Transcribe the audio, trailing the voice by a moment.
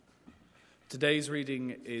Today's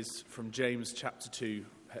reading is from James chapter 2,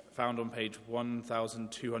 found on page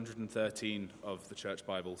 1213 of the Church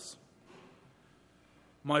Bibles.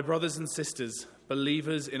 My brothers and sisters,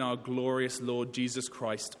 believers in our glorious Lord Jesus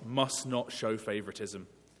Christ, must not show favoritism.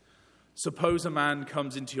 Suppose a man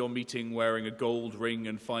comes into your meeting wearing a gold ring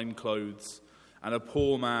and fine clothes, and a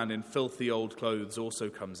poor man in filthy old clothes also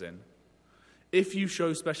comes in. If you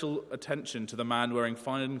show special attention to the man wearing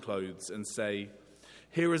fine clothes and say,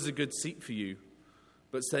 "Here is a good seat for you,"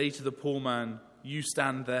 but say to the poor man, "You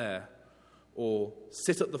stand there," or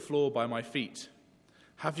 "Sit at the floor by my feet,"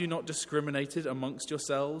 have you not discriminated amongst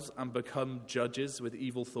yourselves and become judges with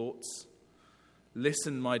evil thoughts?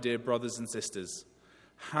 Listen, my dear brothers and sisters.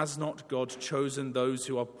 Has not God chosen those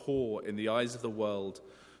who are poor in the eyes of the world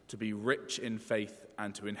to be rich in faith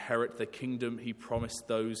and to inherit the kingdom he promised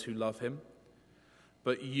those who love him?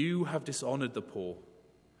 But you have dishonored the poor.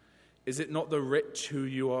 Is it not the rich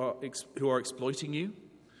who are exploiting you?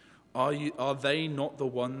 Are they not the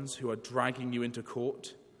ones who are dragging you into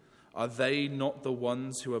court? Are they not the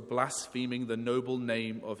ones who are blaspheming the noble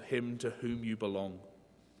name of him to whom you belong?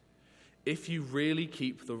 If you really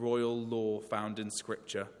keep the royal law found in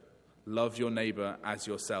Scripture, love your neighbor as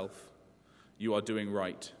yourself, you are doing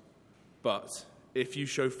right. But if you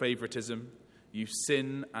show favoritism, you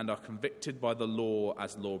sin and are convicted by the law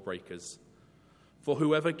as lawbreakers. For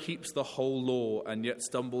whoever keeps the whole law and yet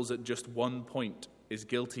stumbles at just one point is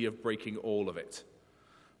guilty of breaking all of it.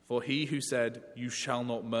 For he who said, "You shall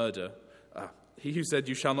not murder," he who said,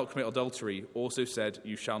 "You shall not commit adultery," also said,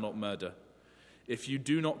 "You shall not murder." If you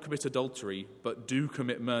do not commit adultery, but do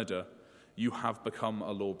commit murder, you have become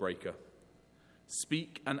a lawbreaker.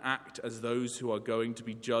 Speak and act as those who are going to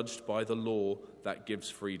be judged by the law that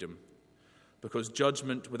gives freedom, because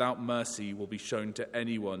judgment without mercy will be shown to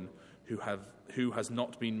anyone who has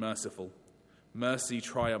not been merciful. Mercy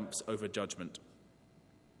triumphs over judgment.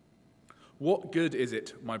 What good is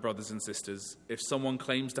it, my brothers and sisters, if someone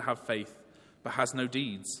claims to have faith but has no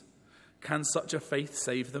deeds? Can such a faith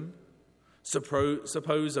save them?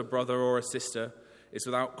 Suppose a brother or a sister is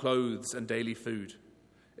without clothes and daily food.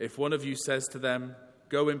 If one of you says to them,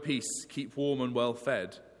 "Go in peace, keep warm and well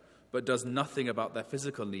fed," but does nothing about their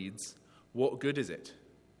physical needs, what good is it?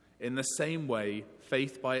 In the same way,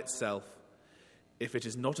 faith by itself, if it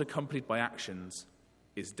is not accompanied by actions,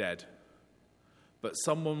 is dead. But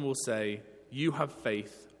someone will say, "You have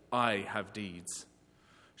faith, I have deeds."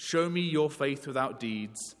 Show me your faith without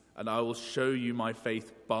deeds, and I will show you my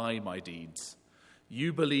faith by my deeds.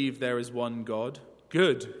 You believe there is one God?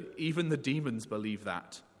 Good, even the demons believe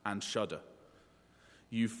that and shudder.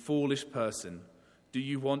 You foolish person, do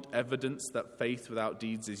you want evidence that faith without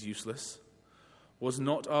deeds is useless? Was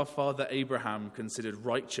not our father Abraham considered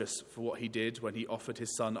righteous for what he did when he offered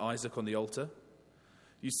his son Isaac on the altar?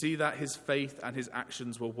 You see that his faith and his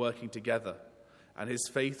actions were working together, and his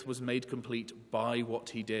faith was made complete by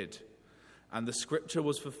what he did. And the scripture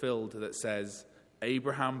was fulfilled that says,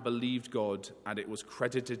 "Abraham believed God, and it was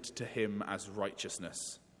credited to him as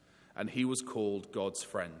righteousness, and he was called God's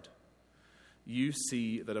friend." You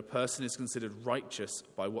see that a person is considered righteous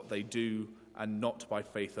by what they do and not by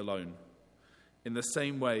faith alone. In the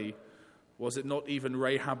same way, was it not even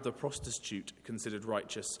Rahab the prostitute considered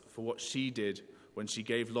righteous for what she did when she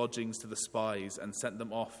gave lodgings to the spies and sent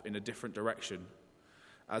them off in a different direction?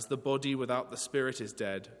 As the body without the spirit is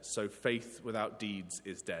dead, so faith without deeds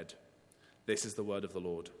is dead. This is the word of the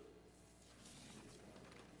Lord.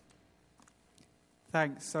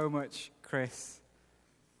 Thanks so much, Chris.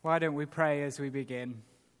 Why don't we pray as we begin?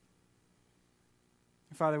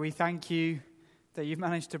 Father, we thank you that you've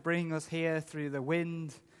managed to bring us here through the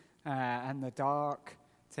wind and the dark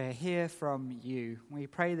to hear from you. We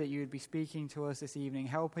pray that you would be speaking to us this evening,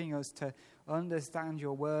 helping us to understand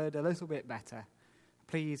your word a little bit better.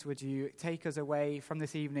 Please, would you take us away from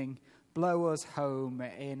this evening, blow us home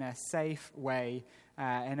in a safe way,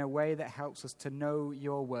 in a way that helps us to know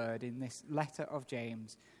your word in this letter of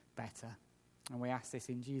James better. And we ask this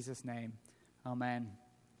in Jesus' name. Amen.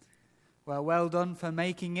 Well done for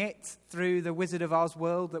making it through the Wizard of Oz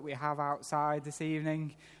world that we have outside this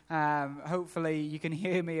evening. Hopefully you can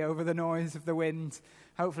hear me over the noise of the wind.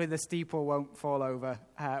 Hopefully the steeple won't fall over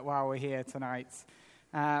while we're here tonight.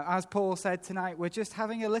 As Paul said tonight, we're just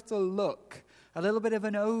having a little look, a little bit of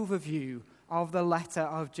an overview of the letter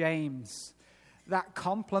of James. That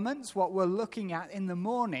complements what we're looking at in the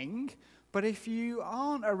morning, but if you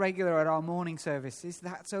aren't a regular at our morning services,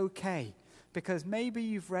 that's okay, because maybe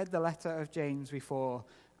you've read the letter of James before,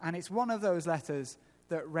 and it's one of those letters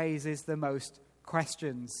that raises the most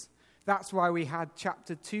questions. That's why we had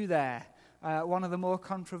chapter 2 there, one of the more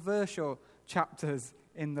controversial chapters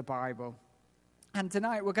in the Bible. And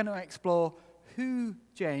tonight we're going to explore who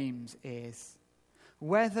James is,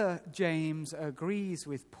 whether James agrees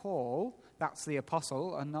with Paul, that's the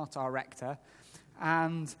apostle and not our rector,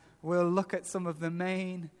 and we'll look at some of the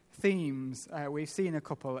main themes. We've seen a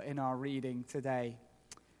couple in our reading today.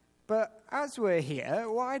 But as we're here,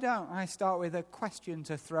 why don't I start with a question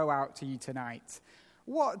to throw out to you tonight?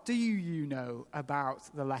 What do you know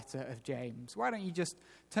about the letter of James? Why don't you just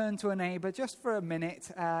turn to a neighbour just for a minute?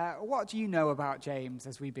 What do you know about James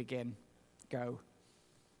as we begin? Go.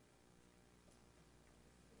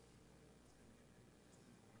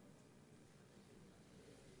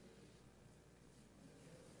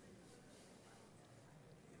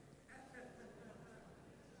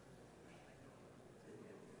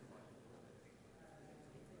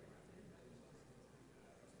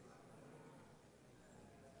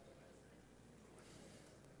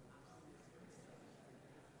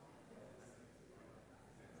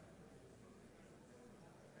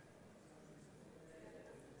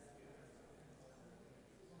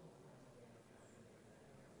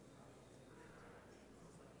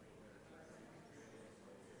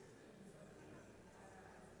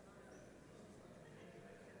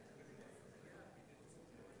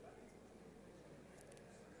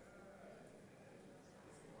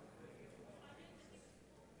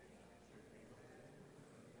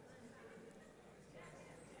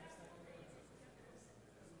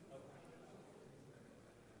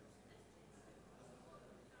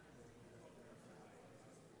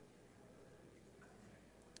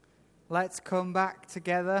 Let's come back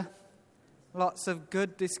together. Lots of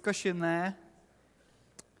good discussion there.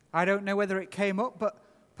 I don't know whether it came up, but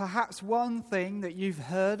perhaps one thing that you've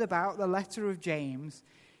heard about the letter of James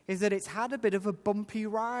is that it's had a bit of a bumpy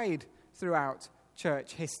ride throughout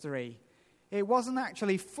church history. It wasn't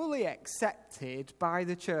actually fully accepted by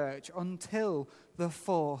the church until the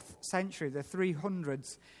 4th century, the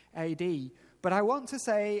 300s AD. But I want to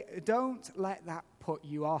say, don't let that put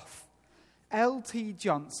you off. L.T.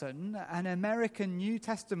 Johnson, an American New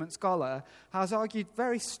Testament scholar, has argued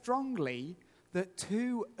very strongly that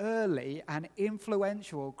two early and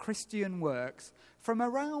influential Christian works from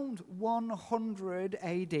around 100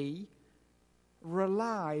 AD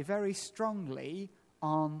rely very strongly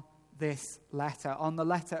on this letter, on the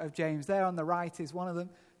letter of James. There on the right is one of them,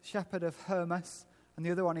 Shepherd of Hermas, and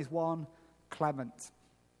the other one is 1 Clement.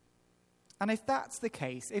 And if that's the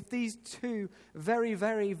case, if these two very,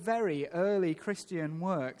 very, very early Christian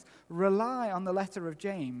works rely on the letter of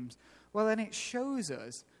James, well, then it shows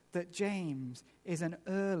us that James is an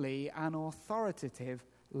early and authoritative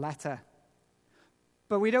letter.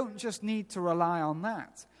 But we don't just need to rely on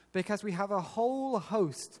that, because we have a whole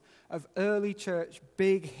host of early church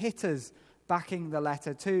big hitters backing the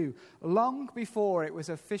letter too, long before it was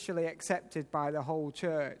officially accepted by the whole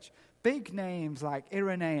church. Big names like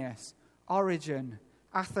Irenaeus, Origen,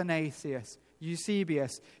 Athanasius,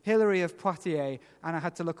 Eusebius, Hilary of Poitiers, and I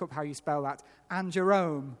had to look up how you spell that, and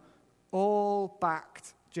Jerome, all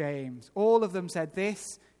backed James. All of them said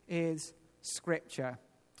this is Scripture.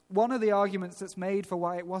 One of the arguments that's made for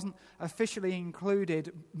why it wasn't officially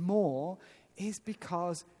included more is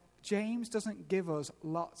because James doesn't give us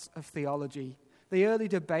lots of theology. The early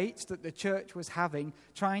debates that the church was having,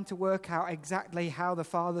 trying to work out exactly how the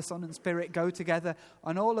Father, Son, and Spirit go together,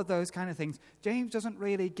 and all of those kind of things, James doesn't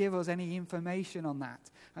really give us any information on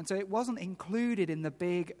that. And so it wasn't included in the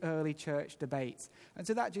big early church debates. And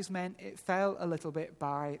so that just meant it fell a little bit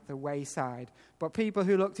by the wayside. But people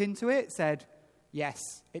who looked into it said,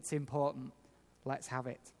 yes, it's important. Let's have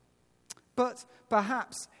it. But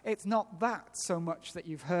perhaps it's not that so much that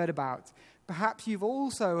you've heard about. Perhaps you've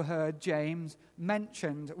also heard James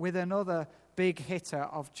mentioned with another big hitter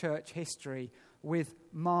of church history, with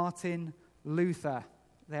Martin Luther.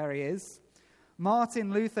 There he is.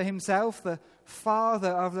 Martin Luther himself, the father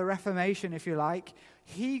of the Reformation, if you like,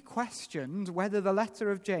 he questioned whether the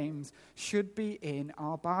letter of James should be in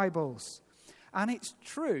our Bibles. And it's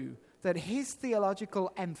true that his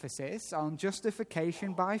theological emphasis on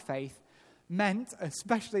justification by faith meant,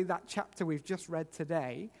 especially that chapter we've just read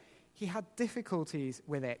today, he had difficulties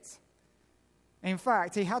with it. In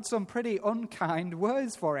fact, he had some pretty unkind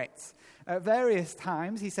words for it. At various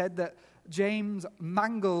times, he said that James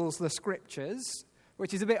mangles the Scriptures,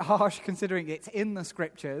 which is a bit harsh considering it's in the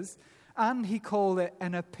Scriptures, and he called it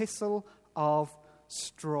an epistle of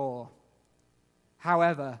straw.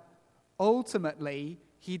 However, ultimately,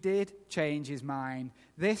 he did change his mind.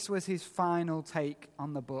 This was his final take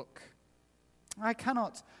on the book. I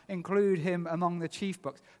cannot include him among the chief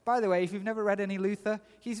books. By the way, if you've never read any Luther,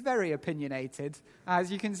 he's very opinionated.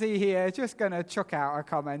 As you can see here, just going to chuck out a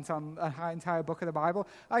comment on an entire book of the Bible.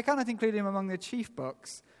 I cannot include him among the chief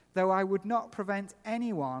books, though I would not prevent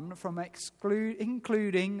anyone from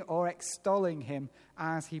including or extolling him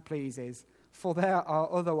as he pleases, for there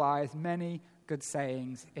are otherwise many good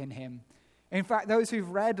sayings in him. In fact, those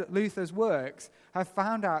who've read Luther's works have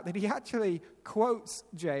found out that he actually quotes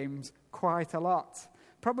James quite a lot,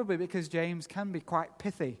 probably because James can be quite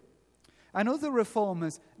pithy. And other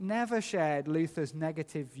reformers never shared Luther's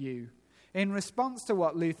negative view. In response to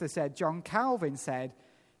what Luther said, John Calvin said,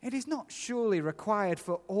 "It is not surely required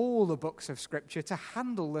for all the books of Scripture to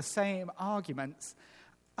handle the same arguments."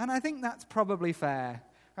 And I think that's probably fair.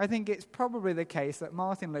 I think it's probably the case that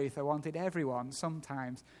Martin Luther wanted everyone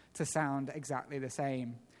sometimes to sound exactly the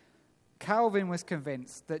same. Calvin was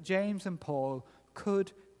convinced that James and Paul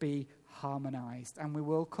could be harmonized, and we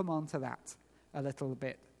will come on to that a little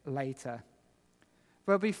bit later.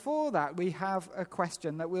 But before that, we have a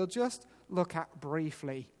question that we'll just look at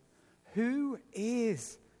briefly. Who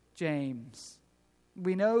is James?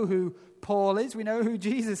 We know who Paul is, we know who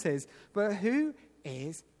Jesus is, but who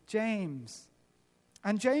is James?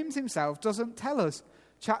 And James himself doesn't tell us.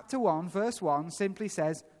 Chapter 1, verse 1 simply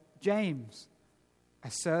says, James, a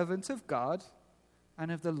servant of God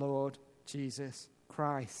and of the Lord Jesus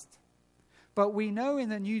Christ. But we know in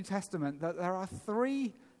the New Testament that there are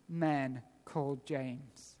 3 men called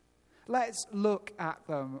James. Let's look at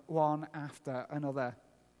them one after another.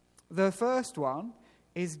 The first one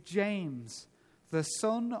is James, the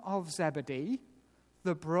son of Zebedee,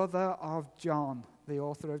 the brother of John, the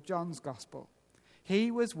author of John's Gospel.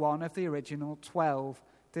 He was one of the original 12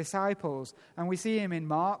 disciples. And we see him in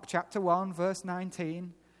Mark chapter 1, verse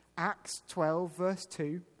 19, Acts 12, verse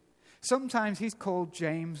 2. Sometimes he's called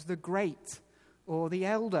James the Great or the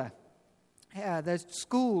Elder. There's a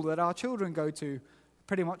school that our children go to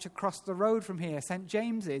pretty much across the road from here. St.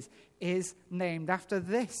 James's is named after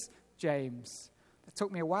this James. It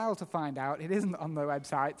took me a while to find out. It isn't on the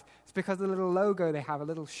website. It's because the little logo they have, a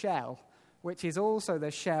little shell, which is also the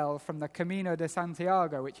shell from the Camino de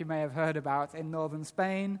Santiago, which you may have heard about in northern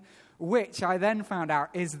Spain, which I then found out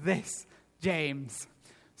is this James.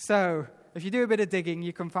 So, if you do a bit of digging,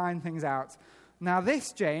 you can find things out. Now,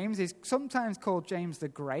 this James is sometimes called James the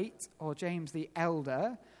Great or James the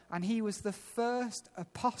Elder, and he was the first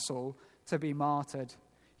apostle to be martyred.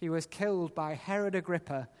 He was killed by Herod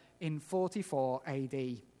Agrippa in 44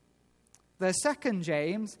 AD. The second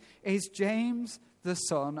James is James the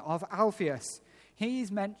son of Alphaeus.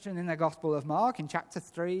 He's mentioned in the Gospel of Mark in chapter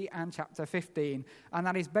 3 and chapter 15, and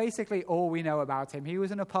that is basically all we know about him. He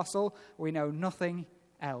was an apostle. We know nothing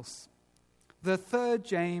else. The third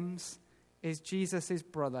James is Jesus'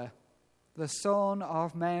 brother, the son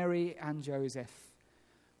of Mary and Joseph.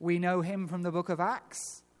 We know him from the book of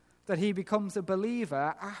Acts, that he becomes a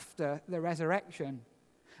believer after the resurrection,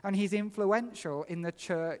 and he's influential in the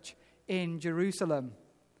church in Jerusalem.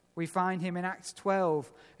 We find him in Acts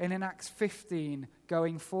 12 and in Acts 15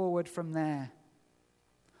 going forward from there.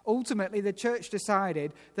 Ultimately, the church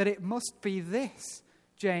decided that it must be this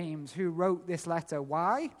James who wrote this letter.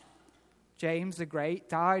 Why? James the Great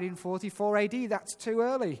died in 44 AD. That's too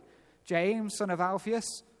early. James, son of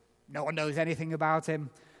Alphaeus, no one knows anything about him.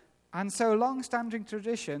 And so long-standing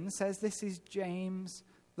tradition says this is James,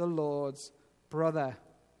 the Lord's brother.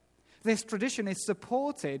 This tradition is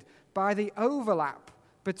supported by the overlap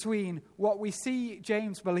between what we see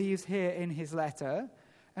James believes here in his letter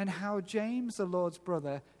and how James, the Lord's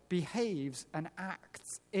brother, behaves and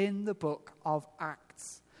acts in the book of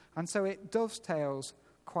Acts. And so it dovetails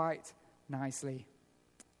quite nicely.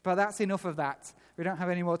 But that's enough of that. We don't have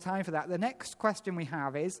any more time for that. The next question we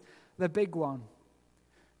have is the big one.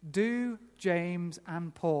 Do James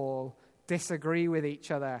and Paul disagree with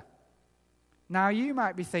each other? Now, you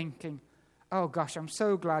might be thinking, oh gosh, I'm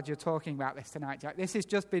so glad you're talking about this tonight, Jack. This has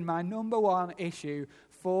just been my number one issue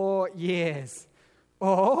for years.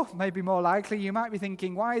 Or, maybe more likely, you might be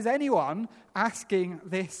thinking, why is anyone asking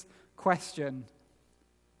this question?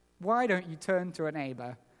 Why don't you turn to a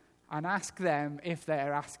neighbor and ask them if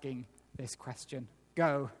they're asking this question?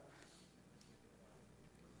 Go.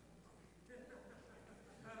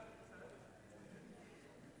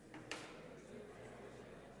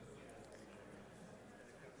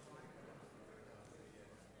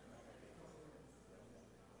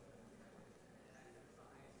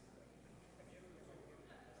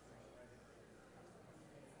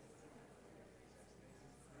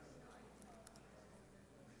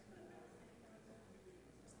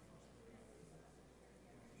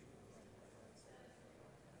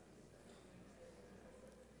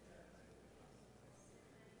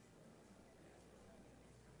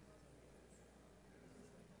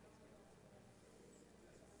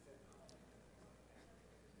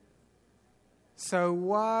 So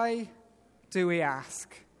why do we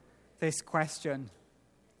ask this question?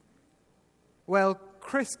 Well,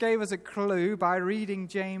 Chris gave us a clue by reading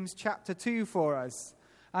James chapter 2 for us.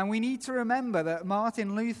 And we need to remember that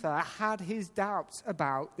Martin Luther had his doubts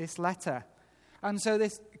about this letter. And so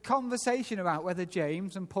this conversation about whether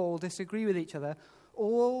James and Paul disagree with each other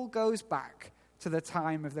all goes back to the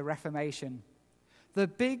time of the Reformation. The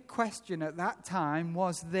big question at that time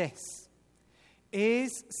was this: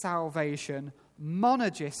 is salvation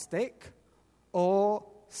monergistic or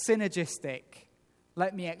synergistic?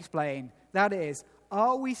 Let me explain. That is,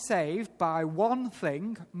 are we saved by one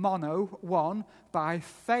thing, mono, one, by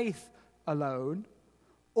faith alone,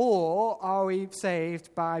 or are we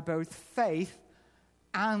saved by both faith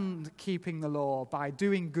and keeping the law, by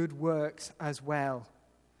doing good works as well?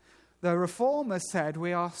 The Reformers said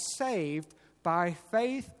we are saved by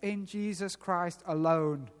faith in Jesus Christ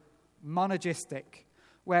alone, monergistic,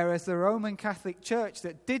 whereas the Roman Catholic Church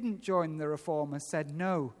that didn't join the Reformers said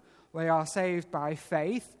no, we are saved by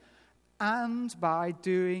faith and by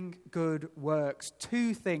doing good works.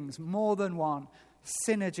 Two things, more than one,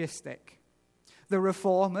 synergistic. The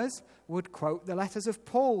Reformers would quote the letters of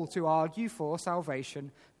Paul to argue for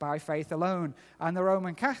salvation by faith alone, and the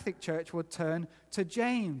Roman Catholic Church would turn to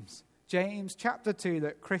James chapter 2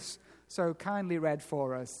 that Chris so kindly read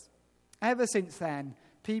for us. Ever since then,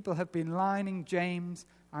 people have been lining James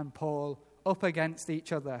and Paul up against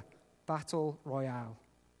each other. Battle royale.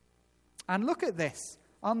 And look at this.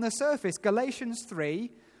 On the surface, Galatians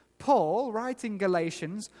 3, Paul, writing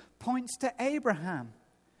Galatians, points to Abraham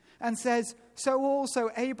and says, so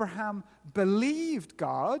also Abraham believed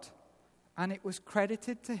God, and it was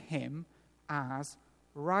credited to him as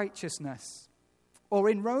righteousness. Or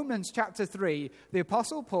in Romans chapter 3, the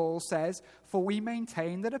Apostle Paul says, for we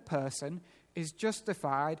maintain that a person is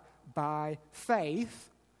justified by faith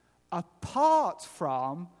apart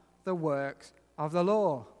from the works of the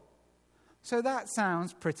law. So that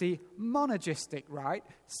sounds pretty monergistic, right?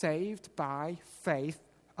 Saved by faith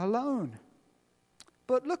alone.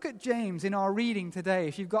 But look at James in our reading today.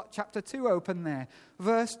 If you've got chapter 2 open there,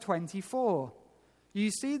 verse 24.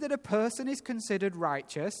 You see that a person is considered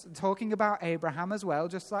righteous, talking about Abraham as well,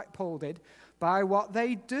 just like Paul did, by what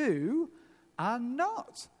they do and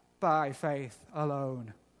not by faith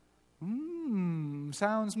alone.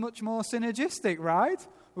 Sounds much more synergistic, right?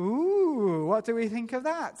 Ooh, what do we think of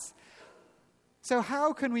that? So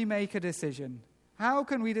how can we make a decision? How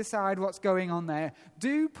can we decide what's going on there?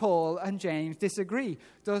 Do Paul and James disagree?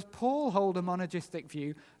 Does Paul hold a monergistic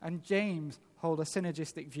view and James hold a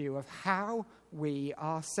synergistic view of how we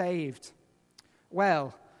are saved?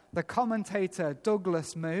 Well, the commentator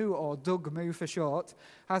Douglas Moo, or Doug Moo for short,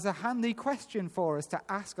 has a handy question for us to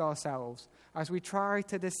ask ourselves as we try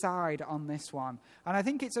to decide on this one. And I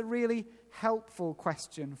think it's a really helpful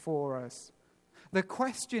question for us. The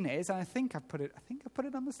question is, and I think I put it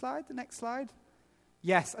on the slide, the next slide.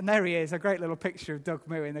 Yes, and there he is, a great little picture of Doug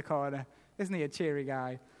Moo in the corner. Isn't he a cheery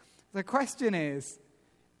guy? The question is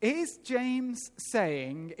James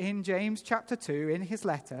saying in James chapter 2, in his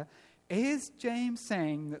letter, is James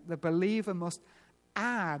saying that the believer must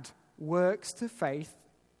add works to faith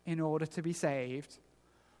in order to be saved?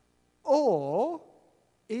 Or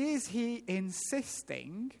is he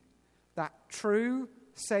insisting that true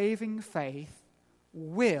saving faith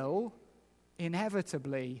will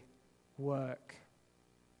inevitably work?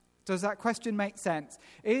 Does that question make sense?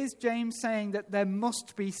 Is James saying that there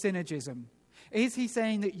must be synergism? Is he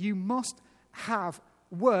saying that you must have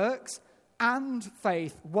works and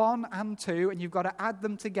faith, 1 and 2, and you've got to add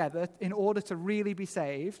them together in order to really be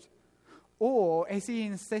saved? Or is he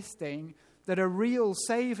insisting that a real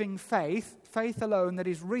saving faith, faith alone that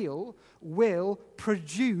is real, will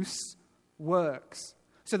produce works?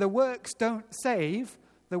 So the works don't save,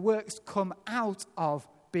 the works come out of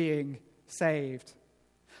being saved.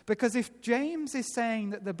 Because if James is saying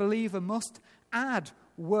that the believer must add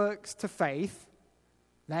works to faith,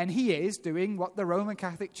 then he is doing what the Roman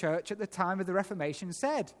Catholic Church at the time of the Reformation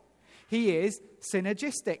said. He is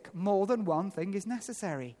synergistic. More than one thing is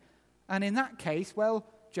necessary. And in that case, well,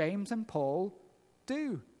 James and Paul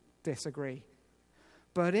do disagree.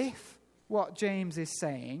 But if what James is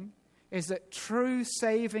saying is that true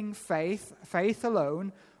saving faith, faith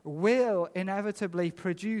alone, will inevitably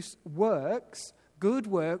produce works, good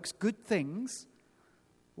things,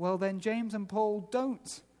 well then James and Paul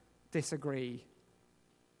don't disagree.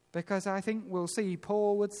 Because I think we'll see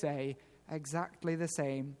Paul would say exactly the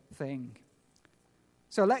same thing.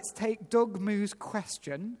 So let's take Doug Moo's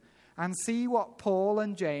question and see what Paul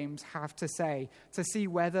and James have to say, to see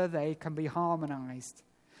whether they can be harmonized.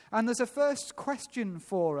 And there's a first question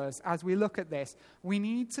for us as we look at this. We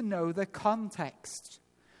need to know the context.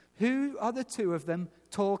 Who are the two of them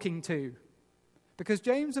talking to? Because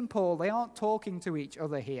James and Paul, they aren't talking to each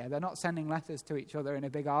other here. They're not sending letters to each other in a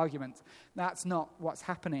big argument. That's not what's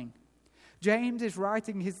happening. James is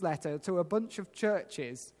writing his letter to a bunch of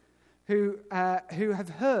churches who have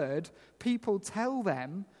heard people tell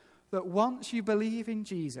them that once you believe in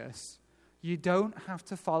Jesus, you don't have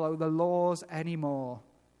to follow the laws anymore.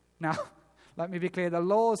 Now, let me be clear, the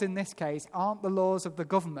laws in this case aren't the laws of the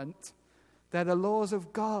government. They're the laws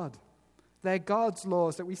of God. They're God's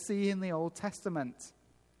laws that we see in the Old Testament.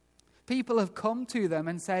 People have come to them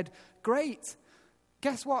and said, great,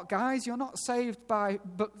 guess what, guys? You're not saved by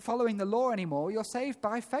following the law anymore. You're saved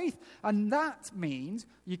by faith. And that means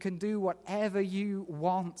you can do whatever you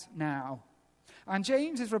want now. And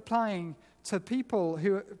James is replying to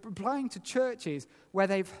churches where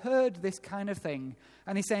they've heard this kind of thing.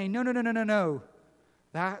 And he's saying, no.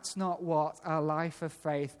 That's not what a life of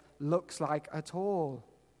faith looks like at all.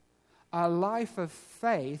 A life of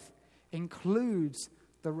faith includes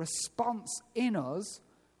the response in us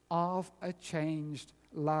of a changed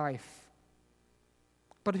life.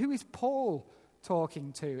 But who is Paul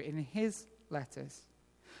talking to in his letters?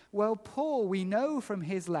 Well, Paul, we know from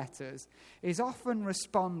his letters, is often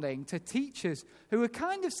responding to teachers who are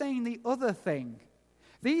kind of saying the other thing.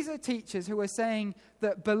 These are teachers who are saying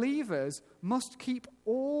that believers must keep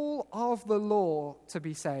all of the law to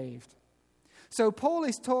be saved. So Paul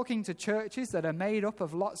is talking to churches that are made up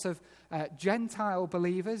of lots of Gentile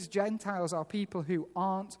believers. Gentiles are people who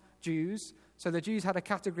aren't Jews. So the Jews had a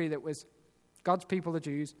category that was God's people, the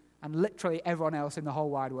Jews, and literally everyone else in the whole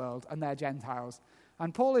wide world, and they're Gentiles.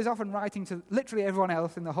 And Paul is often writing to literally everyone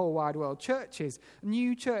else in the whole wide world, churches,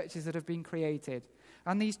 new churches that have been created.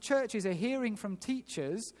 And these churches are hearing from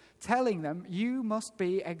teachers telling them, you must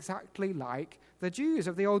be exactly like the Jews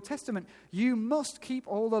of the Old Testament. You must keep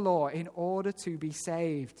all the law in order to be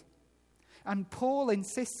saved. And Paul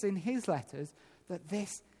insists in his letters that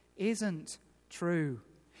this isn't true.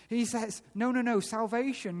 He says, no,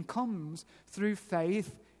 salvation comes through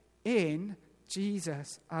faith in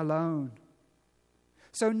Jesus alone.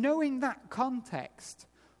 So knowing that context,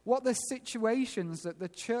 what the situations that the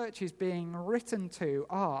church is being written to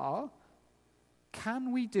are,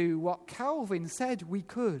 can we do what Calvin said we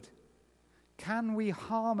could? Can we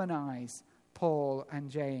harmonize Paul and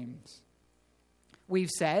James? We've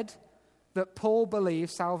said that Paul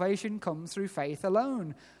believes salvation comes through faith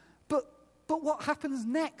alone. But what happens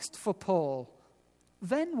next for Paul?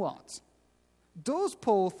 Then what? Does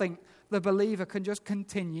Paul think the believer can just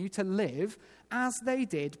continue to live as they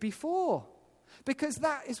did before? Because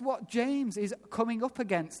that is what James is coming up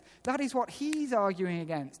against. That is what he's arguing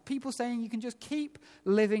against. People saying you can just keep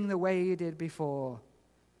living the way you did before.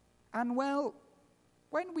 And well,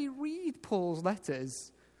 when we read Paul's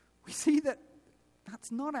letters, we see that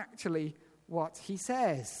that's not actually what he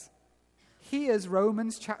says. Here's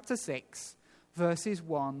Romans chapter 6, verses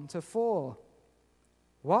 1 to 4.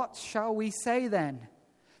 What shall we say then?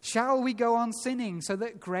 Shall we go on sinning so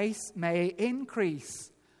that grace may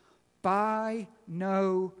increase? By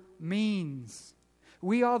no means.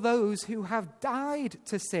 We are those who have died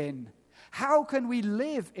to sin. How can we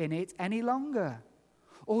live in it any longer?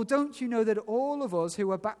 Or don't you know that all of us who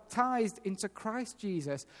were baptized into Christ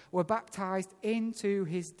Jesus were baptized into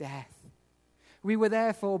his death? We were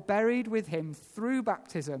therefore buried with him through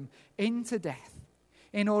baptism into death,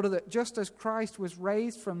 in order that just as Christ was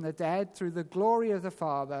raised from the dead through the glory of the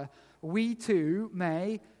Father, we too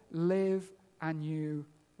may live a new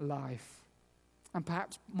life. And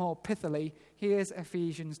perhaps more pithily, here's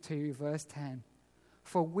Ephesians 2, verse 10.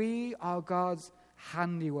 For we are God's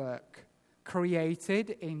handiwork, created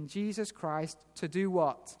in Jesus Christ to do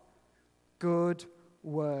what? Good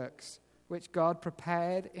works, which God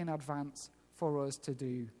prepared in advance for us to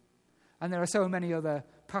do. And there are so many other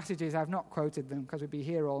passages, I've not quoted them because we'd be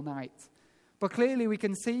here all night. But clearly we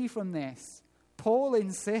can see from this, Paul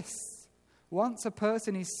insists, once a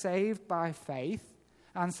person is saved by faith,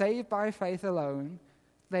 and saved by faith alone,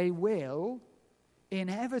 they will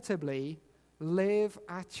inevitably live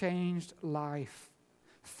a changed life,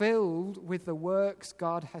 filled with the works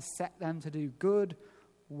God has set them to do, good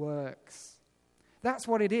works. That's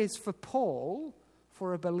what it is for Paul,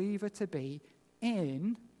 for a believer to be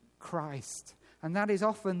in Christ. And that is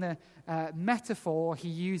often the metaphor he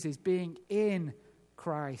uses, being in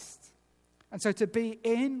Christ. And so to be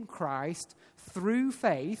in Christ through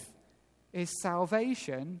faith is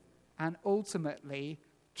salvation and ultimately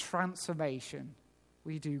transformation.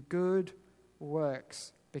 We do good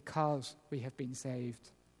works because we have been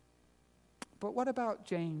saved. But what about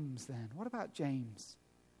James then? What about James?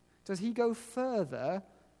 Does he go further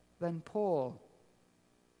than Paul?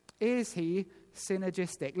 Is he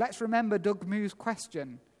synergistic? Let's remember Doug Moo's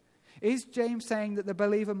question. Is James saying that the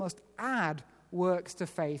believer must add works to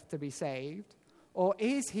faith to be saved? Or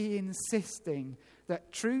is he insisting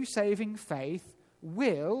that true saving faith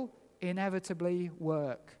will inevitably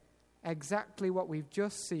work? Exactly what we've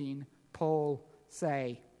just seen Paul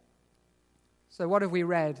say. So what have we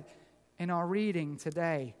read in our reading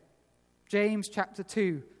today? James chapter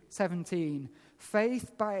 2, 17.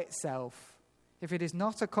 Faith by itself, if it is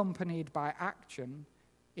not accompanied by action,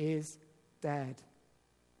 is dead.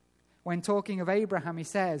 When talking of Abraham, he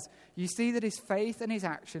says, you see that his faith and his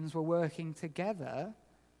actions were working together,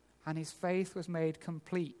 and his faith was made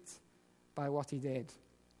complete by what he did.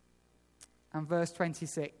 And verse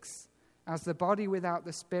 26, as the body without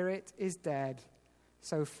the spirit is dead,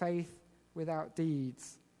 so faith without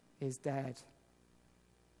deeds is dead.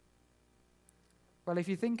 Well, if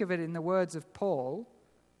you think of it in the words of Paul,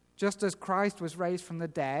 just as Christ was raised from the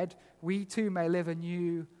dead, we too may live a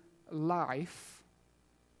new life,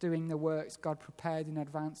 doing the works God prepared in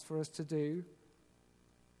advance for us to do.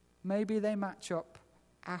 Maybe they match up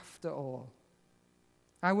after all.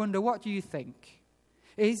 I wonder, what do you think?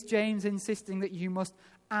 Is James insisting that you must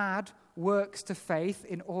add works to faith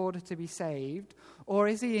in order to be saved? Or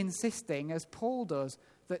is he insisting, as Paul does,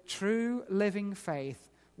 that true living faith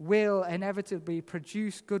will inevitably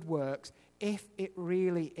produce good works if it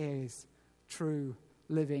really is true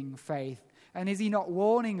living faith? And is he not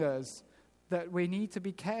warning us that we need to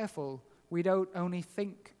be careful we don't only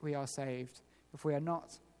think we are saved if we are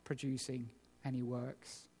not producing any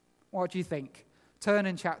works? What do you think? Turn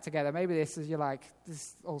and chat together. Maybe this is, you're like,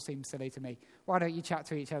 this all seems silly to me. Why don't you chat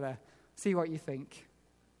to each other? See what you think.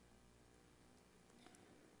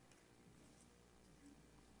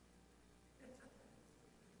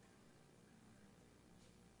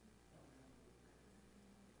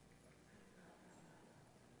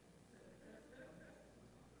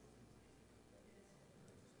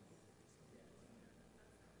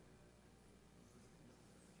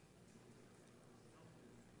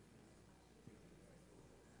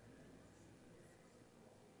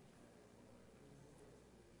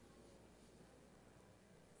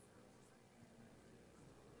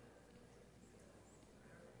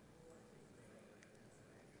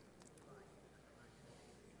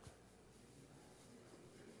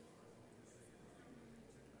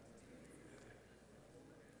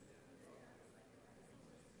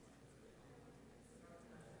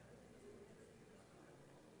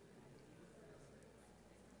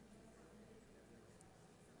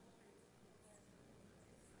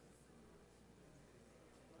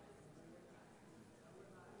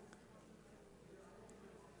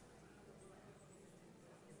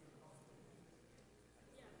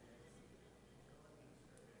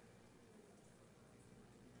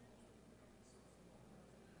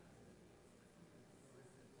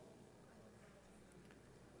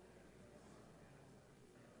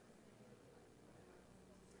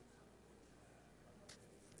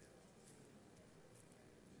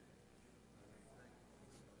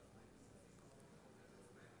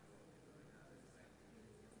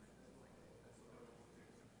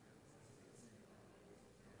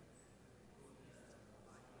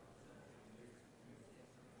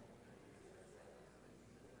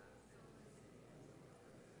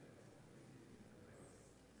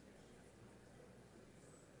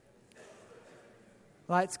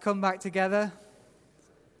 Let's come back together.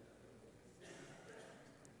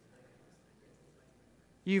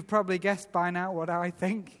 You've probably guessed by now what I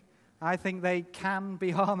think. I think they can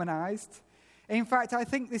be harmonized. In fact, I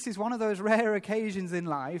think this is one of those rare occasions in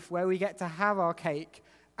life where we get to have our cake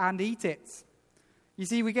and eat it. You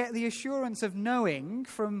see, we get the assurance of knowing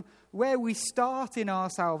from where we start in our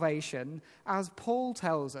salvation, as Paul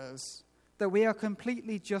tells us, that we are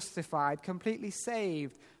completely justified, completely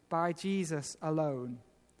saved by Jesus alone.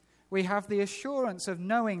 We have the assurance of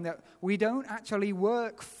knowing that we don't actually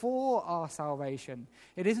work for our salvation.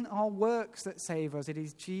 It isn't our works that save us, it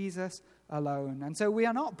is Jesus alone. And so we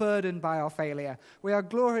are not burdened by our failure. We are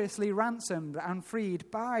gloriously ransomed and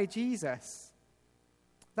freed by Jesus.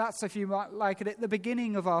 That's, if you like it, at the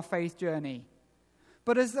beginning of our faith journey.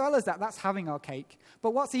 But as well as that, that's having our cake.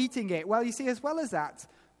 But what's eating it? Well, you see, as well as that,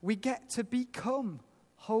 we get to become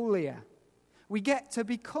holier. We get to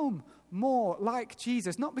become more like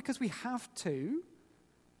Jesus, not because we have to,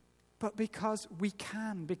 but because we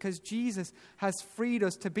can, because Jesus has freed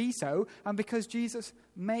us to be so, and because Jesus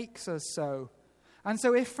makes us so. And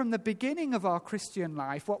so if from the beginning of our Christian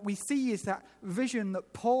life, what we see is that vision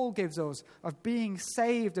that Paul gives us of being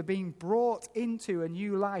saved, of being brought into a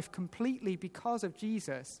new life completely because of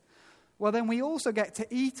Jesus, well, then we also get to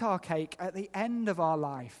eat our cake at the end of our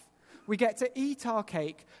life. We get to eat our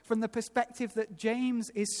cake from the perspective that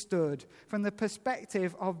James is stood, from the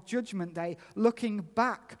perspective of Judgment Day, looking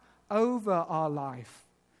back over our life.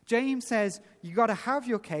 James says, you got to have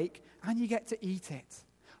your cake and you get to eat it.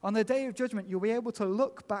 On the day of judgment, you'll be able to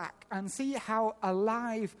look back and see how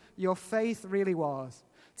alive your faith really was.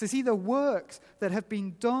 To see the works that have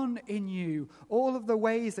been done in you, all of the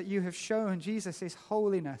ways that you have shown Jesus'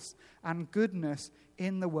 holiness and goodness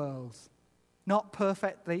in the world. Not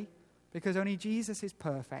perfectly, because only Jesus is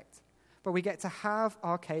perfect. But we get to have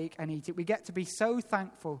our cake and eat it. We get to be so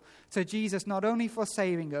thankful to Jesus, not only for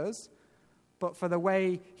saving us, but for the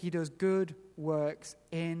way he does good works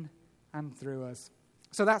in and through us.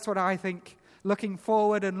 So that's what I think, looking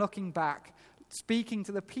forward and looking back, speaking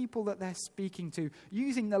to the people that they're speaking to,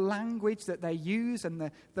 using the language that they use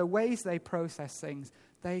and the ways they process things,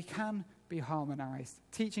 they can be harmonized,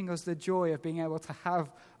 teaching us the joy of being able to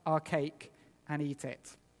have our cake and eat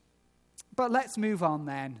it. But let's move on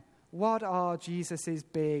then. What are Jesus'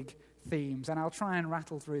 big themes? And I'll try and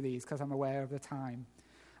rattle through these because I'm aware of the time.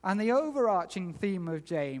 And the overarching theme of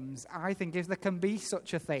James, I think, if there can be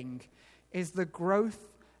such a thing, is the growth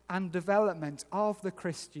and development of the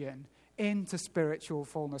Christian into spiritual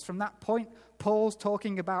fullness. From that point Paul's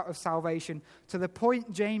talking about of salvation to the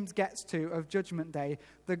point James gets to of Judgment Day,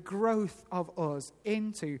 the growth of us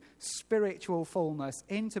into spiritual fullness,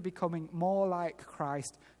 into becoming more like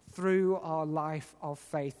Christ through our life of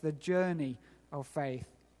faith, the journey of faith.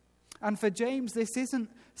 And for James, this isn't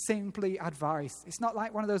simply advice. It's not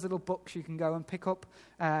like one of those little books you can go and pick up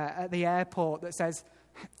at the airport that says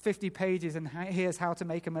 50 pages and here's how to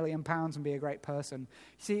make £1 million and be a great person.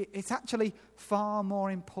 You see, it's actually far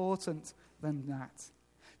more important than that.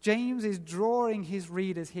 James is drawing his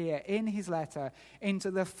readers here in his letter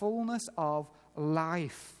into the fullness of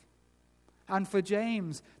life. And for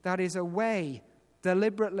James, that is a way,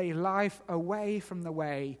 deliberately life away from the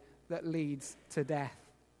way that leads to death.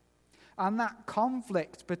 And that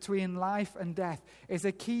conflict between life and death is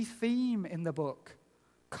a key theme in the book.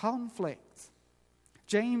 Conflict.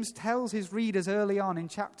 James tells his readers early on in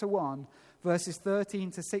chapter 1, verses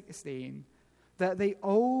 13 to 16, that the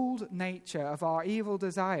old nature of our evil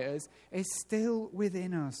desires is still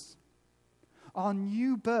within us. Our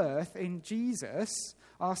new birth in Jesus,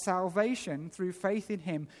 our salvation through faith in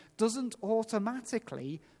him, doesn't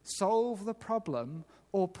automatically solve the problem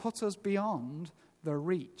or put us beyond the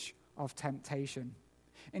reach of temptation.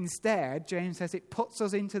 Instead, James says it puts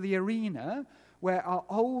us into the arena where our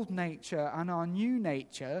old nature and our new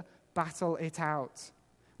nature battle it out.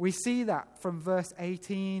 We see that from verse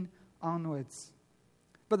 18 onwards.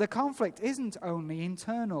 But the conflict isn't only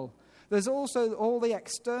internal. There's also all the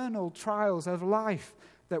external trials of life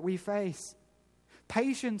that we face.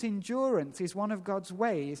 Patient endurance is one of God's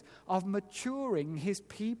ways of maturing his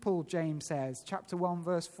people, James says, chapter 1,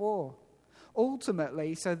 verse 4.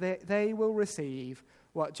 Ultimately, so that they will receive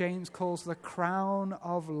what James calls the crown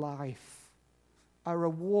of life. A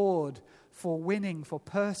reward for winning, for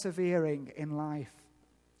persevering in life.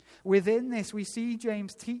 Within this, we see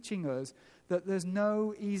James teaching us that there's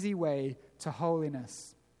no easy way to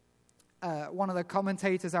holiness. One of the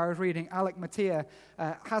commentators I was reading, Alec Mattia,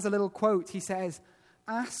 has a little quote. He says,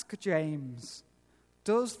 "Ask James,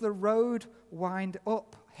 does the road wind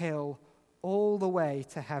uphill all the way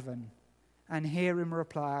to heaven?" And hear him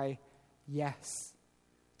reply, yes,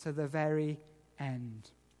 to the very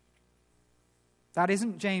end. That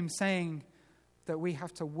isn't James saying that we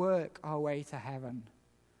have to work our way to heaven,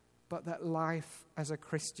 but that life as a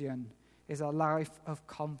Christian is a life of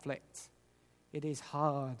conflict. It is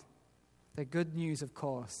hard. The good news, of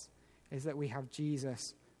course, is that we have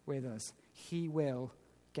Jesus with us. He will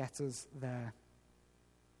get us there.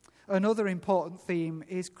 Another important theme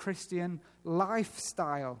is Christian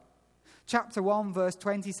lifestyle. Chapter 1, verse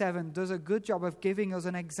 27 does a good job of giving us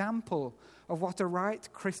an example of what a right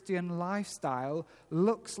Christian lifestyle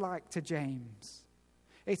looks like to James.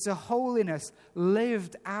 It's a holiness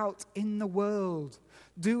lived out in the world,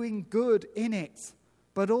 doing good in it,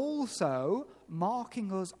 but also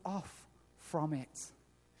marking us off from it.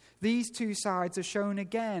 These two sides are shown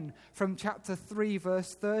again from chapter 3,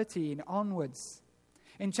 verse 13 onwards.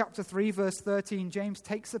 In chapter 3, verse 13, James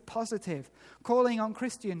takes the positive, calling on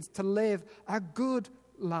Christians to live a good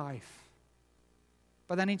life.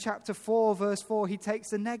 But then in chapter 4, verse 4, he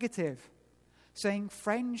takes the negative, saying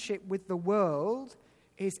friendship with the world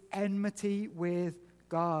is enmity with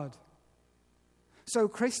God. So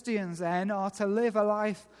Christians then are to live a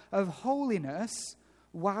life of holiness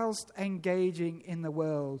whilst engaging in the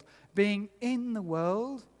world, being in the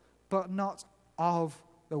world but not of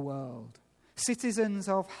the world. Citizens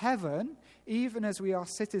of heaven, even as we are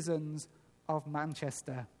citizens of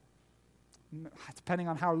Manchester. Depending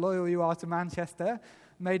on how loyal you are to Manchester,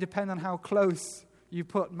 may depend on how close you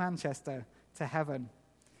put Manchester to heaven.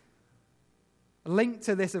 Linked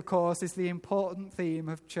to this, of course, is the important theme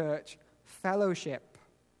of church fellowship.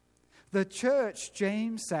 The church,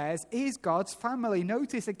 James says, is God's family.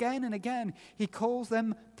 Notice again and again, he calls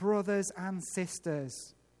them brothers and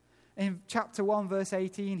sisters. In chapter 1, verse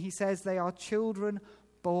 18, he says they are children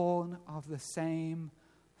born of the same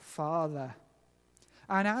Father.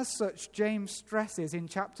 And as such, James stresses in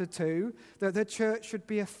chapter 2 that the church should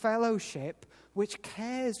be a fellowship which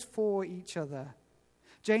cares for each other.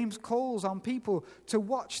 James calls on people to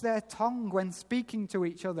watch their tongue when speaking to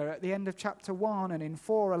each other at the end of chapter 1 and in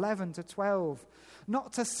 4:11 to 12.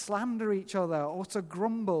 Not to slander each other or to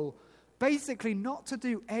grumble. Basically, not to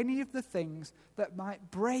do any of the things that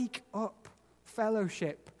might break up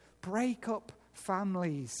fellowship, break up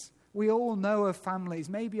families. We all know of families,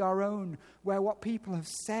 maybe our own, where what people have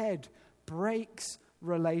said breaks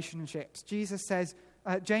relationships. James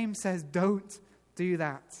says, don't do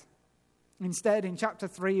that. Instead, in chapter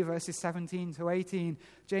 3, verses 17 to 18,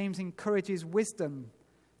 James encourages wisdom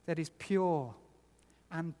that is pure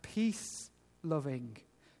and peace-loving,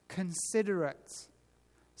 considerate,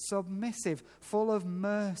 submissive, full of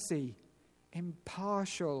mercy,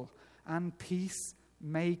 impartial, and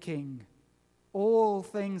peacemaking. All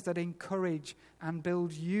things that encourage and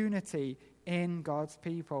build unity in God's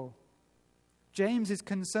people. James's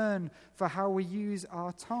concern for how we use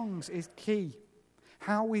our tongues is key.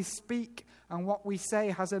 How we speak and what we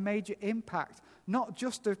say has a major impact, not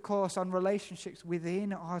just, of course, on relationships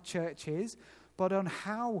within our churches, but on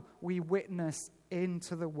how we witness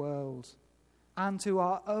into the world and to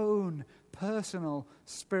our own personal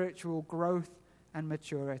spiritual growth and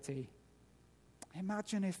maturity.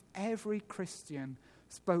 Imagine if every Christian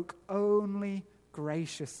spoke only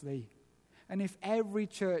graciously, and if every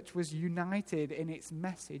church was united in its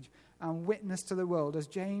message and witness to the world, as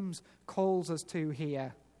James calls us to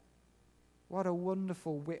here. What a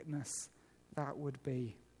wonderful witness that would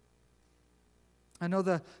be.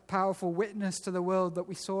 Another powerful witness to the world that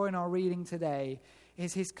we saw in our reading today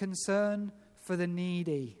is his concern for the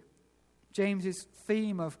needy. James's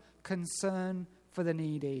theme of concern for the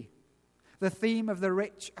needy. The theme of the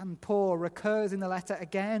rich and poor recurs in the letter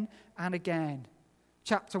again and again.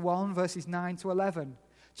 Chapter 1, verses 9 to 11.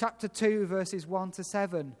 Chapter 2, verses 1 to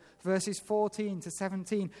 7. Verses 14 to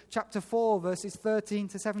 17. Chapter 4, verses 13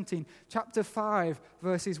 to 17. Chapter 5,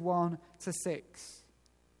 verses 1 to 6.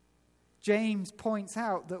 James points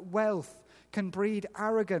out that wealth can breed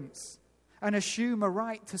arrogance and assume a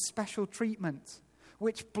right to special treatment,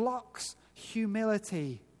 which blocks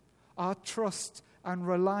humility, our trust and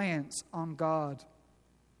reliance on God.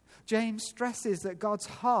 James stresses that God's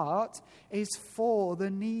heart is for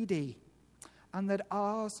the needy and that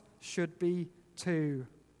ours should be too.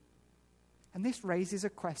 And this raises a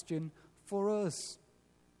question for us.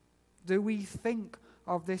 Do we think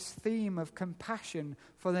of this theme of compassion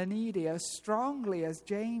for the needy as strongly as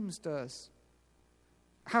James does?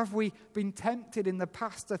 Have we been tempted in the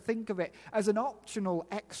past to think of it as an optional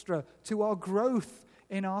extra to our growth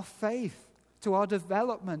in our faith, to our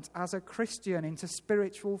development as a Christian into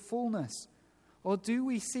spiritual fullness? Or do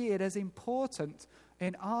we see it as important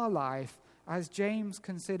in our life as James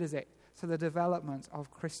considers it to the development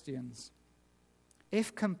of Christians?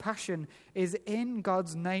 If compassion is in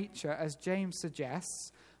God's nature, as James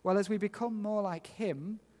suggests, well, as we become more like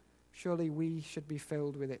him, surely we should be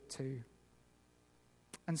filled with it too.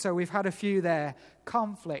 And so we've had a few there: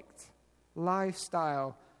 conflict,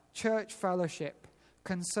 lifestyle, church fellowship,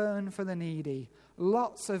 concern for the needy.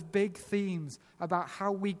 Lots of big themes about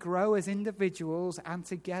how we grow as individuals and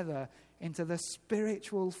together into the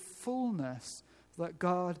spiritual fullness that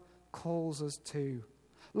God calls us to.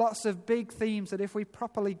 Lots of big themes that, if we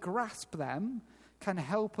properly grasp them, can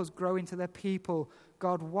help us grow into the people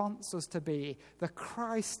God wants us to be, the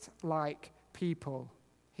Christ-like people,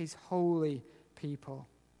 his holy people.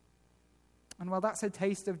 And well, that's a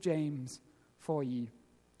taste of James for you.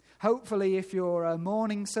 Hopefully, if you're a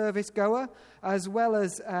morning service goer, as well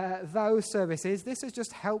as those services, this has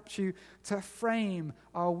just helped you to frame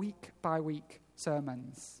our week-by-week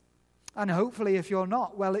sermons. And hopefully, if you're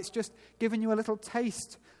not, well, it's just given you a little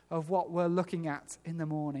taste of what we're looking at in the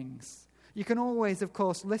mornings. You can always, of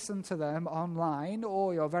course, listen to them online,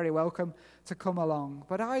 or you're very welcome to come along.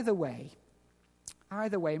 But either way,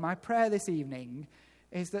 Either way, my prayer this evening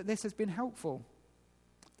is that this has been helpful,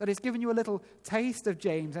 that it's given you a little taste of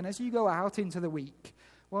James, and as you go out into the week,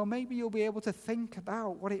 well, maybe you'll be able to think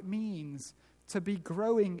about what it means to be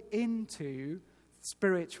growing into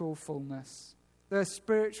spiritual fullness, the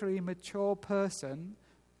spiritually mature person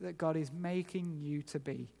that God is making you to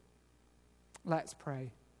be. Let's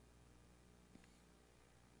pray.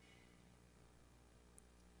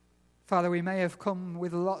 Father, we may have come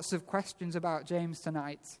with lots of questions about James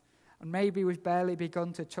tonight, and maybe we've barely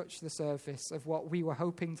begun to touch the surface of what we were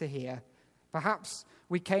hoping to hear. Perhaps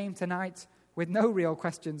we came tonight with no real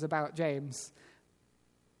questions about James,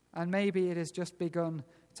 and maybe it has just begun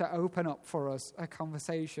to open up for us a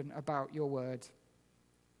conversation about your word.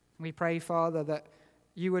 We pray, Father, that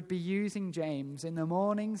you would be using James in the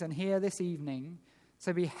mornings and here this evening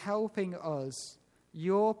to be helping us,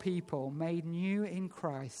 your people made new in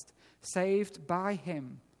Christ, saved by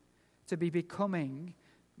him, to be becoming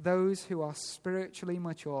those who are spiritually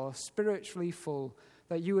mature, spiritually full,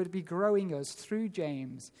 that you would be growing us through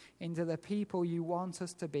James into the people you want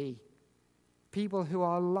us to be. People who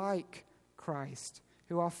are like Christ,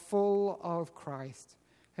 who are full of Christ,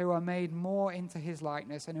 who are made more into his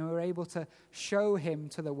likeness and who are able to show him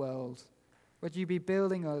to the world. Would you be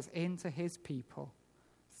building us into his people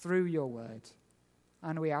through your word?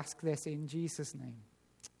 And we ask this in Jesus' name.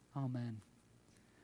 Amen.